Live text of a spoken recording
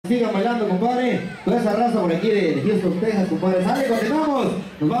sigan bailando, compadre. Toda esa raza por aquí de Houston, Texas, compadre. Sale, continuamos.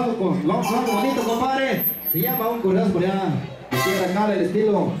 Nos vamos con algo bonito, compadre. Se llama un correazo por allá de Tierra Cala, el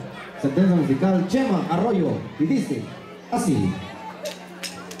estilo sentencia musical Chema, Arroyo. Y dice así.